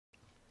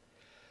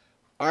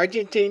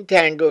Argentine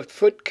Tango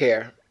foot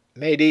care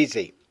made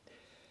easy.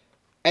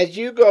 As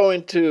you go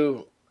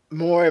into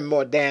more and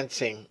more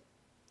dancing,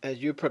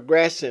 as you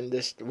progress in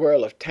this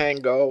world of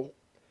tango,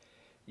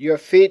 your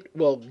feet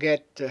will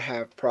get to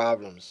have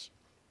problems.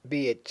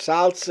 Be it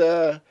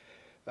salsa,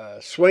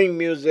 swing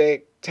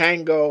music,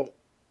 tango,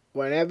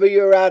 whenever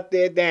you're out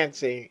there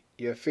dancing,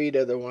 your feet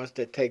are the ones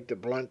that take the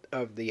brunt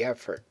of the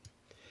effort.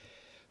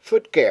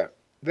 Foot care.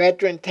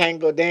 Veteran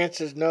tango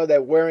dancers know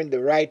that wearing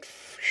the right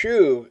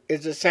shoe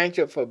is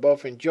essential for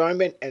both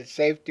enjoyment and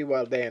safety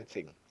while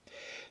dancing.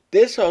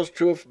 This holds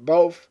true for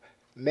both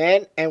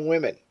men and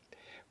women.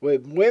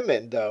 With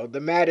women, though,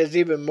 the matter is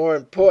even more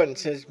important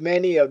since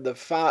many of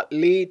the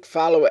lead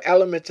follower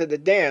elements of the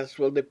dance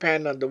will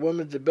depend on the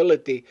woman's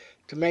ability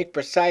to make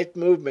precise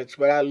movements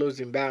without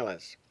losing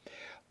balance.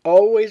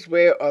 Always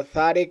wear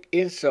orthotic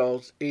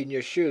insoles in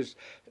your shoes.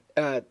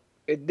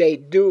 They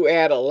do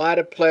add a lot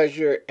of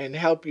pleasure and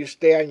help you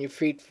stay on your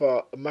feet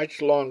for a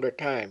much longer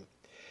time.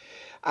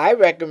 I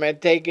recommend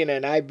taking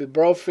an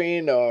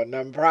Ibuprofen or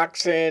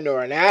Naproxen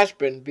or an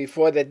aspirin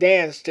before the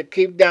dance to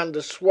keep down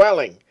the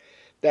swelling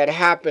that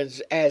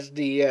happens as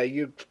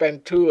you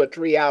spend 2 or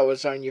 3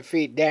 hours on your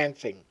feet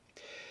dancing.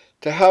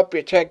 To help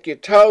you check your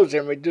toes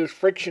and reduce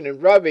friction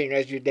and rubbing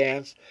as you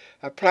dance,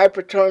 apply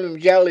petroleum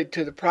jelly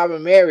to the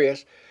problem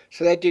areas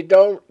so that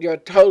your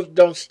toes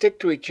don't stick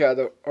to each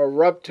other or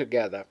rub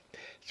together,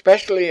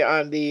 especially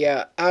on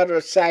the outer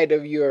side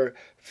of your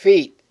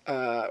feet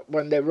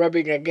when they're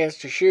rubbing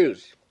against the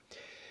shoes.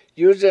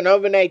 Use an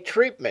overnight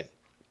treatment.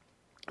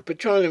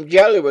 Petroleum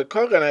jelly with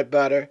coconut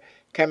butter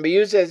can be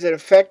used as an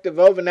effective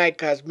overnight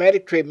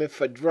cosmetic treatment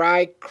for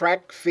dry,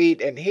 cracked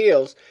feet and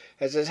heels,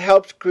 as it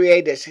helps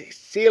create a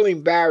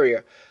sealing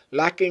barrier,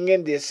 locking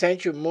in the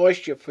essential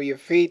moisture for your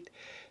feet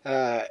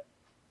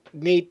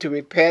need to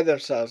repair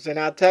themselves. And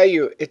I'll tell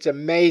you, it's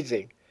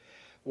amazing.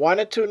 1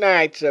 or 2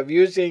 nights of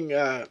using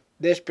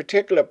this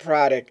particular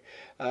product,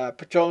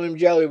 petroleum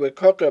jelly with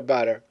coconut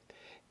butter,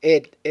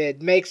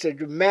 it makes a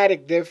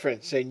dramatic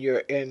difference in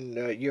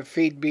your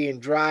feet being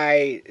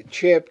dry,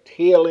 chipped,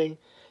 healing.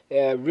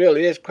 It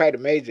really is quite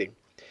amazing.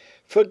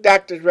 Foot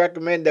doctors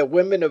recommend that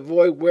women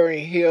avoid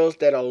wearing heels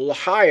that are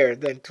higher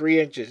than 3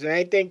 inches, and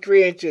I think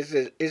 3 inches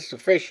is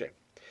sufficient.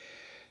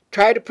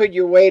 Try to put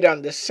your weight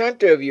on the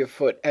center of your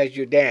foot as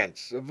you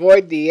dance.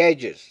 Avoid the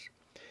edges.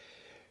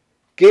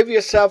 Give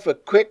yourself a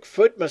quick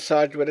foot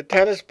massage with a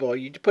tennis ball.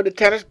 You put a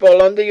tennis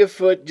ball under your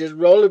foot, just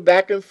roll it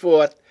back and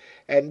forth,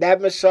 and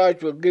that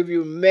massage will give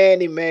you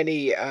many,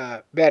 many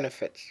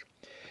benefits.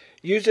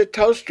 Use a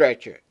toe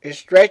stretcher. It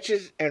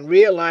stretches and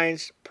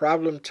realigns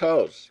problem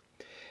toes.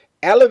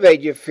 Elevate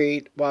your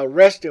feet while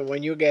resting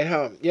when you get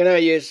home.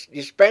 You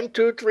spend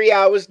 2 or 3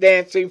 hours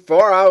dancing,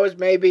 4 hours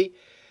maybe.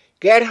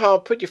 Get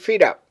home, put your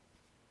feet up.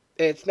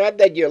 It's not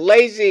that you're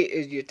lazy,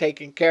 it's you're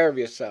taking care of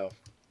yourself.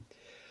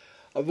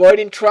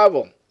 Avoiding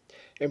trouble.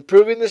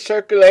 Improving the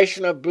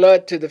circulation of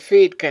blood to the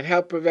feet can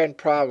help prevent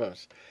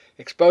problems.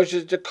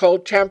 Exposure to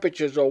cold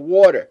temperatures or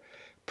water,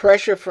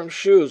 pressure from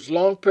shoes,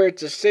 long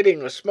periods of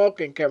sitting or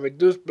smoking can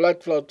reduce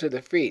blood flow to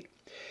the feet.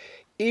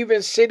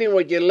 Even sitting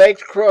with your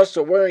legs crossed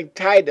or wearing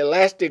tight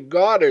elastic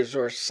garters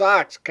or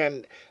socks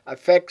can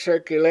affect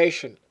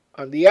circulation.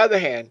 On the other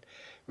hand,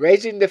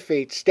 raising the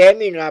feet,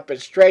 standing up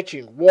and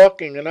stretching,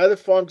 walking, and other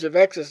forms of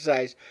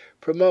exercise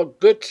promote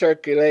good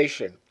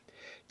circulation.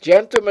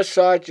 Gentle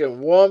massage and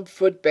warm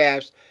foot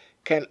baths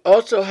can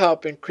also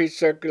help increase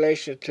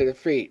circulation to the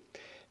feet.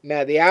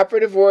 Now, the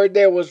operative word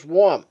there was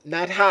warm,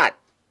 not hot.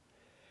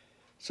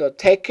 So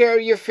take care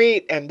of your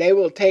feet and they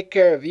will take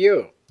care of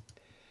you.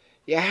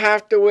 You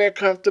have to wear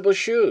comfortable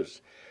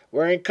shoes.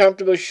 Wearing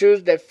comfortable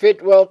shoes that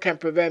fit well can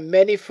prevent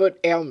many foot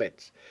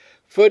ailments.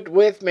 Foot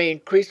width may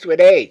increase with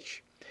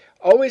age.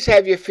 Always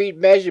have your feet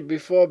measured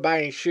before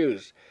buying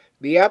shoes.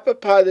 The upper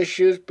part of the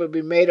shoes should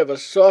be made of a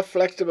soft,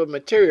 flexible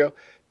material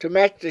to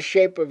match the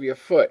shape of your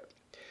foot.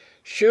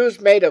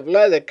 Shoes made of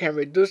leather can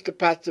reduce the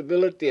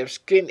possibility of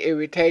skin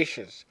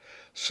irritations.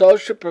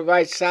 Soles should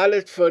provide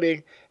solid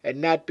footing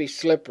and not be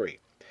slippery.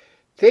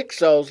 Thick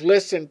soles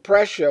lessen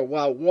pressure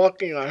while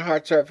walking on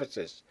hard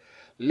surfaces.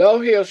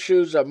 Low-heel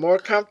shoes are more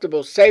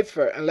comfortable,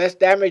 safer, and less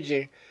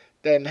damaging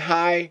than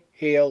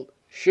high-heeled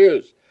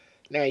shoes.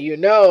 Now, you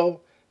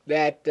know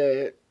that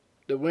the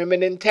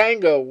women in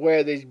tango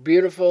wear these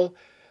beautiful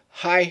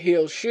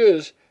high-heeled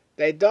shoes.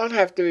 They don't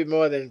have to be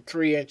more than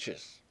 3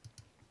 inches.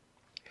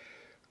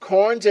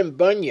 Corns and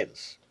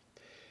bunions.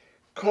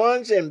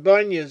 Corns and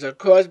bunions are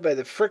caused by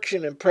the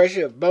friction and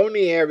pressure of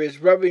bony areas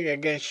rubbing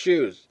against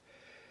shoes.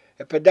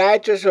 A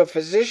podiatrist or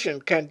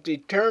physician can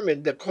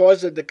determine the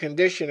cause of the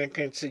condition and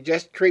can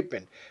suggest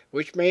treatment,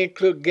 which may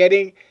include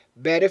getting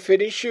better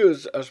fitting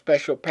shoes or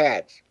special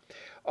pads.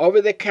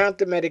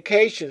 Over-the-counter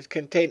medications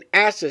contain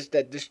acids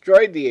that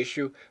destroy the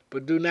issue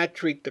but do not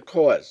treat the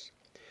cause.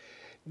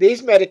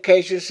 These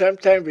medications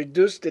sometimes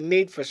reduce the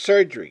need for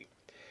surgery.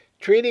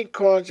 Treating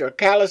corns or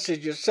calluses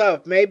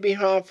yourself may be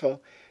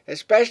harmful,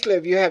 especially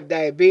if you have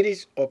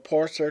diabetes or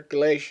poor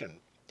circulation.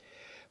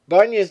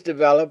 Bunions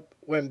develop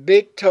when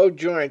big toe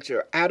joints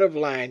are out of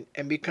line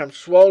and become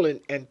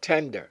swollen and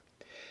tender.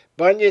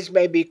 Bunions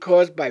may be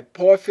caused by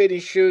poor fitting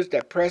shoes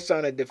that press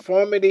on a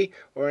deformity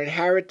or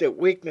inherited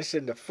weakness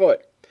in the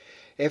foot.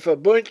 If a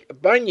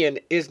bunion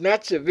is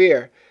not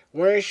severe,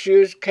 wearing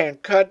shoes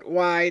cut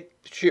wide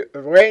at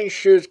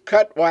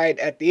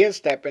the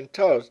instep and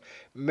toes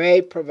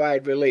may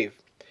provide relief.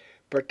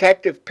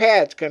 Protective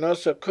pads can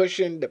also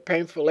cushion the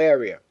painful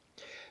area.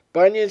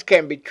 Bunions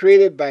can be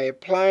treated by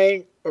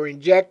applying or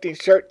injecting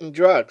certain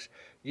drugs,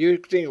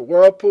 using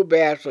whirlpool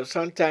baths, or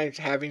sometimes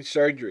having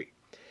surgery.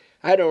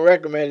 I don't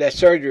recommend that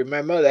surgery.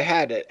 My mother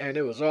had it, and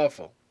it was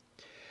awful.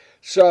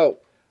 So,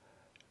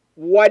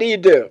 what do you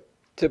do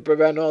to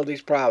prevent all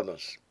these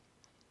problems?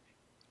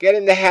 Get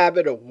in the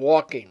habit of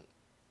walking.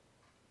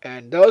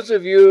 And those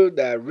of you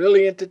that are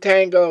really into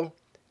tango,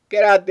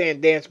 get out there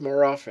and dance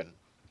more often.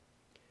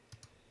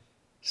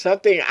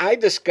 Something I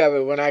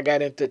discovered when I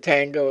got into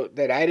tango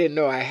that I didn't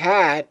know I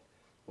had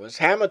was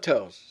hammer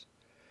toes.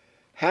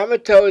 Hammer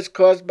toe is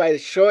caused by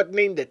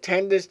shortening the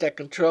tendons that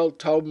control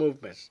toe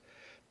movements.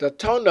 The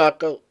toe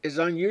knuckle is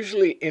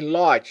unusually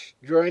enlarged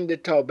during the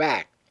toe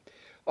back.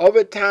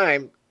 Over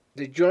time,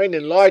 the joint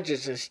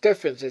enlarges and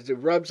stiffens as it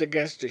rubs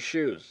against the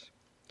shoes.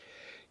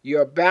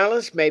 Your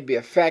balance may be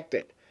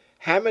affected.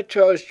 Hammer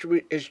toe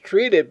is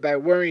treated by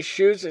wearing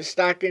shoes and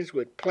stockings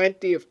with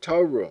plenty of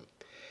toe room.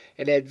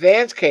 In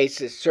advanced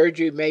cases,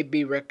 surgery may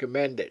be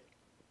recommended.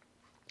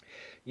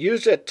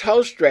 Use a toe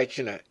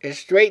straightener. It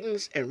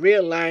straightens and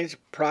realigns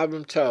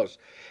problem toes.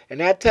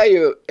 And I tell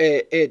you,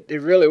 it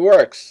really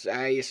works.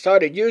 I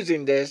started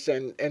using this,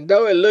 and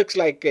though it looks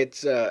like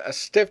it's a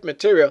stiff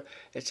material,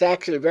 it's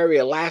actually very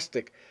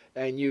elastic.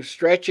 And you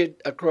stretch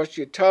it across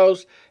your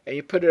toes, and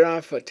you put it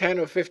on for 10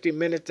 or 15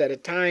 minutes at a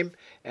time,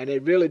 and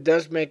it really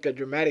does make a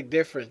dramatic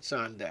difference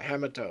on the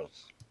hammer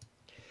toes.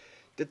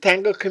 The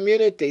tango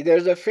community.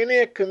 There's a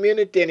finite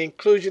community and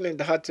inclusion in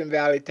the Hudson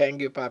Valley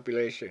tango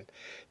population.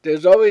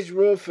 There's always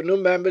room for new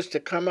members to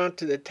come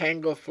onto the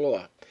tango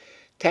floor.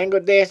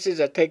 Tango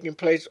dances are taking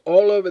place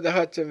all over the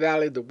Hudson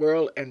Valley, the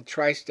world, and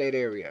tri-state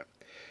area.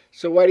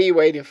 So what are you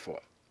waiting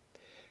for?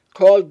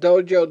 Call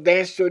Dojo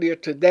Dance Studio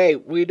today.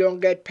 We don't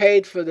get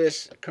paid for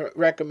this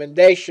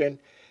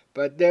recommendation,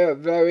 but they're a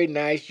very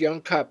nice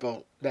young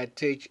couple that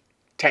teach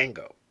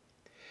tango.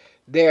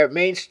 Their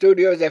main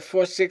studio is at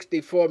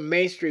 464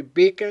 Main Street,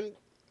 Beacon,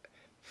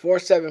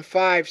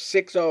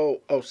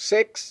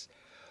 475-6006,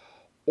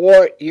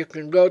 or you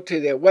can go to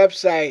their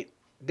website,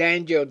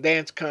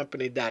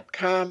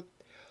 danjodancecompany.com.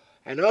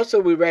 And also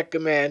we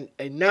recommend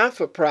a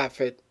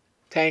non-for-profit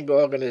tango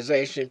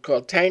organization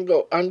called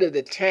Tango Under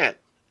the Tent,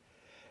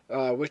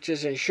 which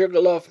is in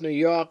Sugarloaf, New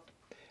York,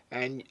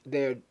 and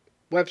their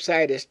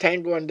website is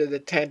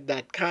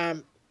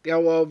tangounderthetent.com.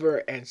 Go over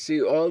and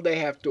see all they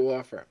have to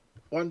offer.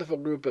 Wonderful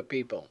group of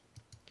people.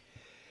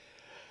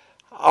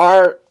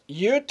 Our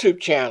YouTube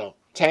channel,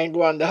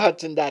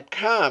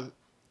 tangoonthehudson.com,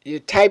 you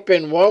type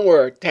in one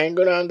word,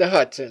 Tango on the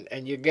Hudson,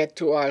 and you get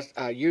to our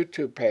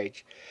YouTube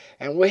page.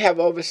 And we have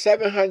over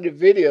 700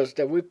 videos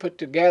that we put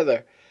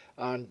together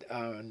on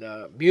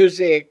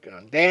music,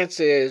 on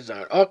dances,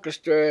 on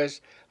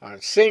orchestras,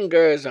 on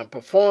singers, on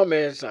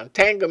performers, on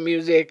tango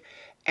music,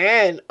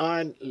 and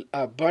on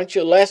a bunch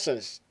of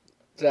lessons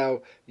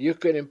so you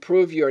can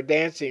improve your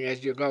dancing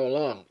as you go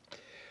along.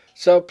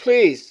 So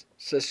please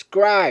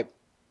subscribe,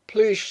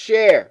 please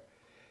share,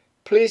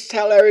 please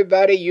tell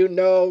everybody you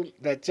know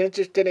that's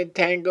interested in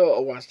tango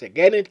or wants to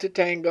get into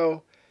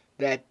tango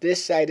that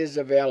this site is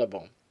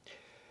available.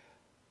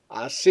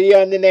 I'll see you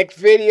on the next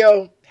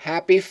video.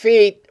 Happy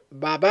feet.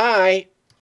 Bye-bye.